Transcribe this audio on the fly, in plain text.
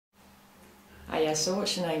Yeah, so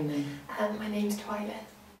what's your name then? My name's Twyla.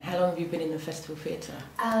 How long have you been in the Festival Theatre?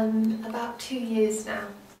 About 2 years now.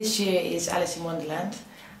 This year is Alice in Wonderland,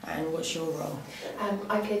 and what's your role?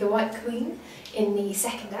 I play the White Queen in the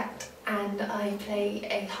second act, and I play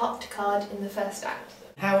a harped card in the first act.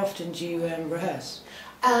 How often do you rehearse?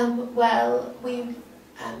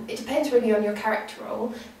 It depends really on your character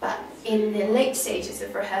role, but in the late stages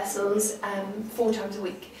of rehearsals, 4 times a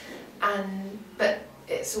week, but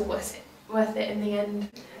it's all worth it in the end.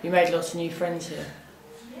 You made lots of new friends here.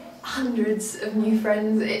 Hundreds of new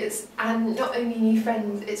friends, and not only new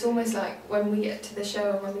friends, it's almost like when we get to the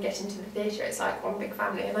show and when we get into the theatre, it's like one big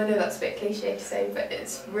family, and I know that's a bit cliche to say, but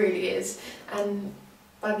it really is, and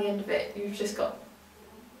by the end of it you've just got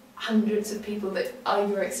hundreds of people that are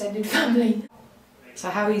your extended family. So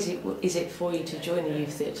how easy is it for you to join the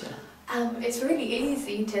youth theatre? It's really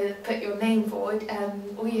easy to put your name forward.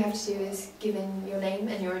 All you have to do is give in your name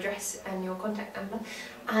and your address and your contact number,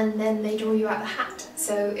 and then they draw you out the hat.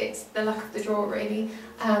 So it's the luck of the draw really.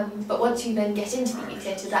 But once you then get into the youth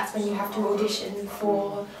theatre, that's when you have to audition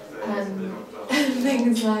for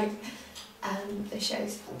things like the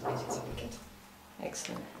shows, which is really good.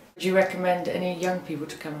 Excellent. Would you recommend any young people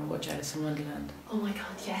to come and watch Alice in Wonderland? Oh my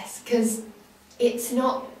god, yes, because it's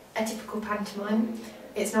not a typical pantomime.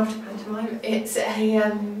 It's not a pantomime, it's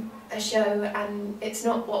a show, and it's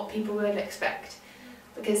not what people would expect,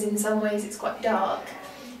 because in some ways it's quite dark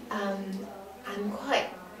and quite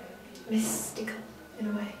mystical in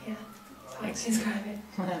a way, yeah. That's how I can describe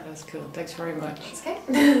it. That's cool, thanks very much. It's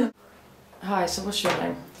okay. Hi, so what's your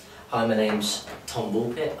name? Hi, my name's Tom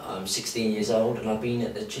Woolpit. I'm 16 years old and I've been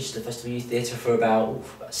at the Chichester Festival Youth Theatre for about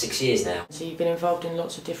 6 years now. So you've been involved in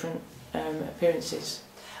lots of different appearances?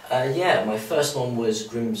 Yeah, my first one was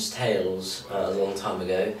Grimm's Tales a long time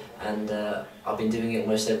ago, and I've been doing it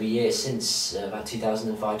almost every year since about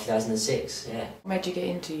 2005, 2006, yeah. What made you get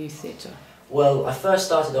into youth theatre? Well, I first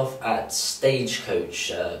started off at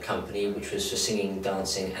Stagecoach Company, which was for singing,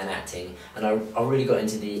 dancing and acting, and I really got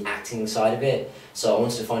into the acting side of it, so I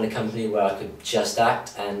wanted to find a company where I could just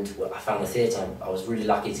act, and I found the theatre. I was really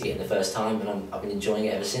lucky to get in the first time, and I've been enjoying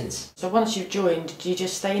it ever since. So once you've joined, do you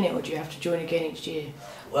just stay in it, or do you have to join again each year?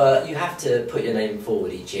 You have to put your name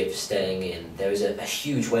forward each year for staying in. There is a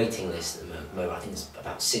huge waiting list at the moment. I think it's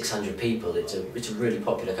about 600 people. It's a really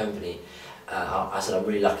popular company. I said I'm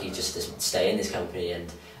really lucky just to stay in this company,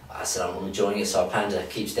 and I said I'm enjoying it, so I plan to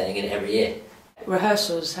keep staying in it every year.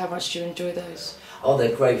 Rehearsals, how much do you enjoy those? Oh,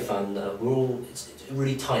 they're great fun. It's a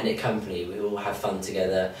really tight-knit company. We all have fun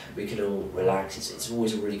together. We can all relax. It's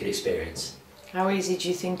always a really good experience. How easy do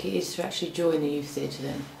you think it is to actually join the youth theatre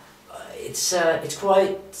then? It's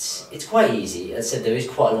quite easy. As I said, there is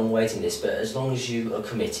quite a long waiting list, but as long as you are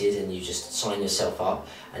committed and you just sign yourself up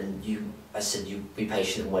and you be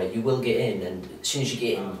patient and wait, you will get in, and as soon as you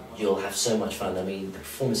get in, you'll have so much fun. I mean, the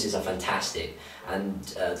performances are fantastic, and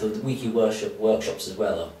the weekly workshops as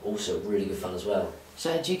well are also really good fun as well.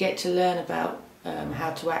 So do you get to learn about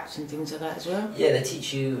how to act and things like that as well? Yeah, they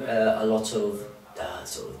teach you a lot of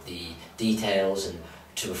sort of the details and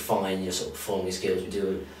to refine your sort of performing skills. We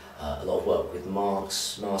do a lot of work with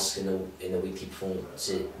masks in the weekly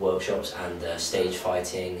performance workshops, and stage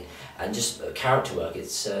fighting, and just character work.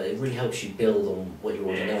 It really helps you build on what you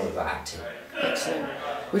already know about acting. Excellent.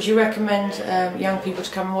 Would you recommend young people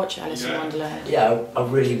to come and watch Alice in Wonderland? Yeah, I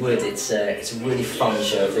really would. It's a really fun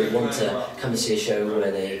show. If they want to come and see a show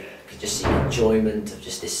where they could just see enjoyment of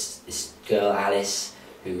just this girl Alice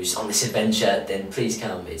who's on this adventure, then please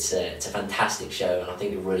come. It's a fantastic show, and I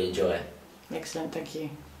think you'll really enjoy it. Excellent, thank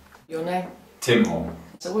you. Your name? Tim Hall.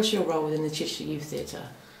 So what's your role within the Chichester Youth Theatre?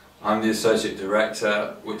 I'm the Associate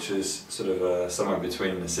Director, which is sort of somewhere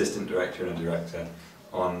between an Assistant Director and a Director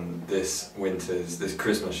on this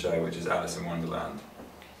Christmas show, which is Alice in Wonderland.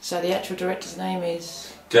 So the actual director's name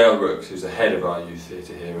is? Dale Rooks, who's the head of our youth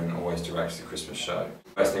theatre here and always directs the Christmas show.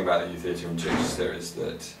 The best thing about the youth theatre in Chichester is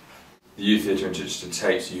that the youth theatre in Chichester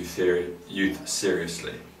takes youth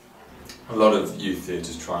seriously. A lot of youth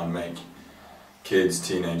theatres try and make kids,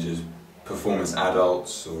 teenagers perform as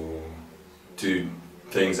adults or do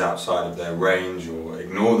things outside of their range or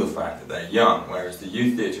ignore the fact that they're young, whereas the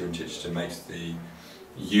youth theatre in Chichester makes the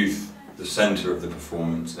youth the centre of the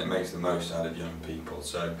performance, and it makes the most out of young people.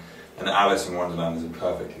 So, and Alice in Wonderland is a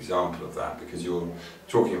perfect example of that, because you're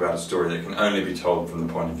talking about a story that can only be told from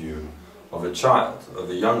the point of view of a child, of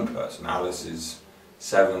a young person. Alice is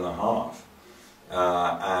 7½,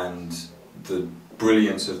 and the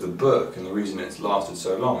brilliance of the book and the reason it's lasted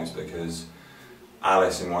so long is because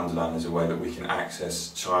Alice in Wonderland is a way that we can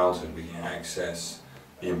access childhood, we can access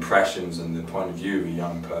the impressions and the point of view of a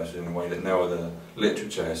young person in a way that no other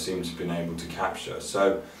literature has seemed to have been able to capture.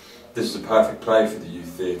 So this is a perfect play for the youth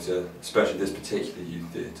theatre, especially this particular youth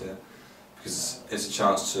theatre, because it's a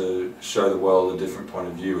chance to show the world a different point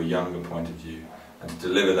of view, a younger point of view, and to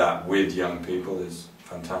deliver that with young people is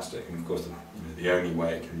fantastic, and of course the only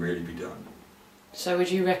way it can really be done. So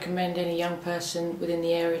would you recommend any young person within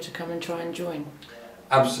the area to come and try and join?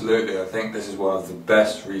 Absolutely, I think this is one of the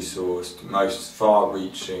best resourced, most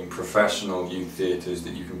far-reaching professional youth theatres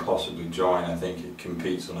that you can possibly join. I think it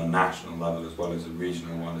competes on a national level as well as a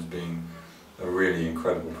regional one as being a really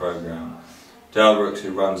incredible programme. Dale Brooks,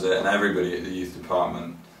 who runs it, and everybody at the youth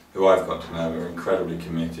department who I've got to know are incredibly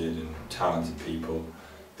committed and talented people.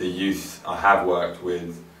 The youth I have worked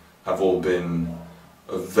with have all been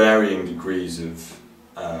of varying degrees of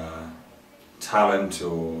talent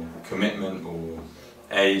or commitment or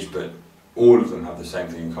age, but all of them have the same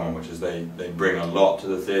thing in common, which is they bring a lot to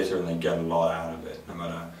the theatre and they get a lot out of it, no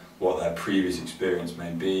matter what their previous experience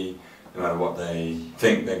may be, no matter what they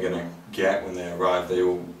think they're going to get when they arrive. They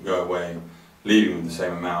all go away leaving with the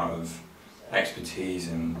same amount of expertise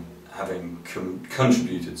and having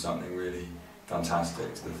contributed something really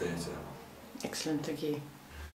fantastic to the theatre. Excellent, thank you.